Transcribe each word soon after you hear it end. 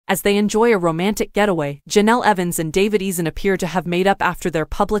as they enjoy a romantic getaway. Jenelle Evans and David Eason appear to have made up after their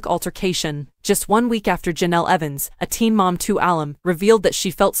public altercation. Just 1 week after Jenelle Evans, a teen mom to alum, revealed that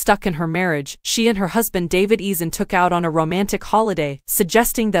she felt stuck in her marriage, she and her husband David Eason took out on a romantic holiday,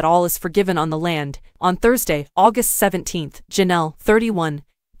 suggesting that all is forgiven on the land. On Thursday, August 17th, Jenelle, 31,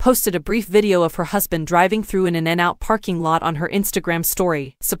 posted a brief video of her husband driving through an In-N-Out parking lot on her Instagram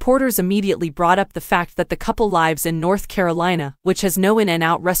story. Supporters immediately brought up the fact that the couple lives in North Carolina, which has no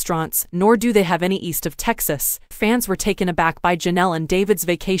In-N-Out restaurants, nor do they have any east of Texas. Fans were taken aback by Jenelle and David's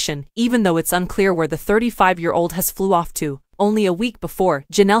vacation, even though it's unclear where the 35-year-old has flew off to. Only a week before,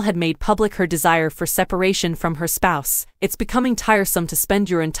 Jenelle had made public her desire for separation from her spouse. It's becoming tiresome to spend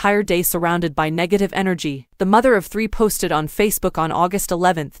your entire day surrounded by negative energy, the mother of 3 posted on Facebook on August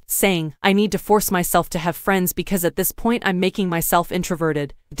 11th, saying, "I need to force myself to have friends because at this point I'm making myself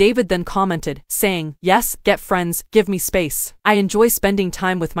introverted." David then commented, saying, "Yes, get friends, give me space. I enjoy spending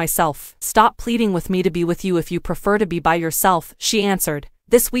time with myself. Stop pleading with me to be with you if you prefer to be by yourself," she answered.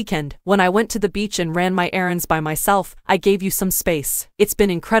 "This weekend, when I went to the beach and ran my errands by myself, I gave you some space. It's been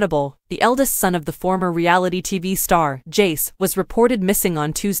incredible." The eldest son of the former reality TV star, Jace, was reported missing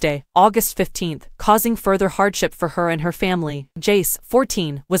on Tuesday, August 15th, causing further hardship for her and her family. Jace,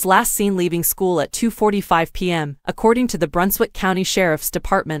 14, was last seen leaving school at 2:45 p.m., according to the Brunswick County Sheriff's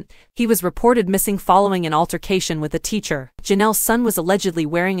Department. He was reported missing following an altercation with a teacher. Jenelle's son was allegedly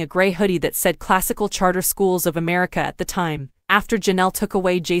wearing a gray hoodie that said Classical Charter Schools of America at the time. After Jenelle took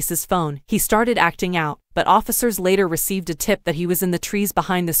away Jace's phone, he started acting out, but officers later received a tip that he was in the trees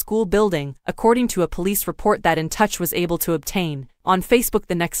behind the school building, according to a police report that In Touch was able to obtain. On Facebook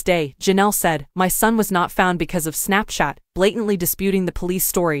the next day, Jenelle said, "My son was not found because of Snapchat," blatantly disputing the police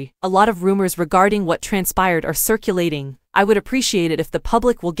story. "A lot of rumors regarding what transpired are circulating. I would appreciate it if the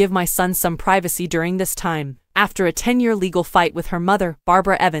public will give my son some privacy during this time." After a 10-year legal fight with her mother,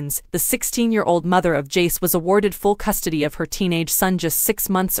 Barbara Evans, the 16-year-old mother of Jace was awarded full custody of her teenage son just 6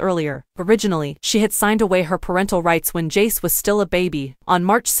 months earlier. Originally, she had signed away her parental rights when Jace was still a baby. On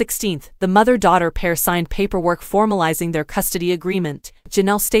March 16th, the mother-daughter pair signed paperwork formalizing their custody agreement.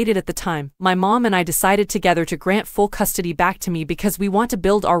 Jenelle stated at the time, "My mom and I decided together to grant full custody back to me because we want to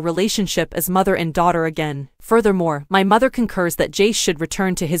build our relationship as mother and daughter again. Furthermore, my mother concurs that Jace should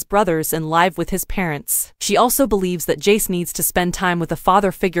return to his brothers and live with his parents. She also believes that Jace needs to spend time with a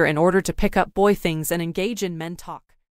father figure in order to pick up boy things and engage in men talk."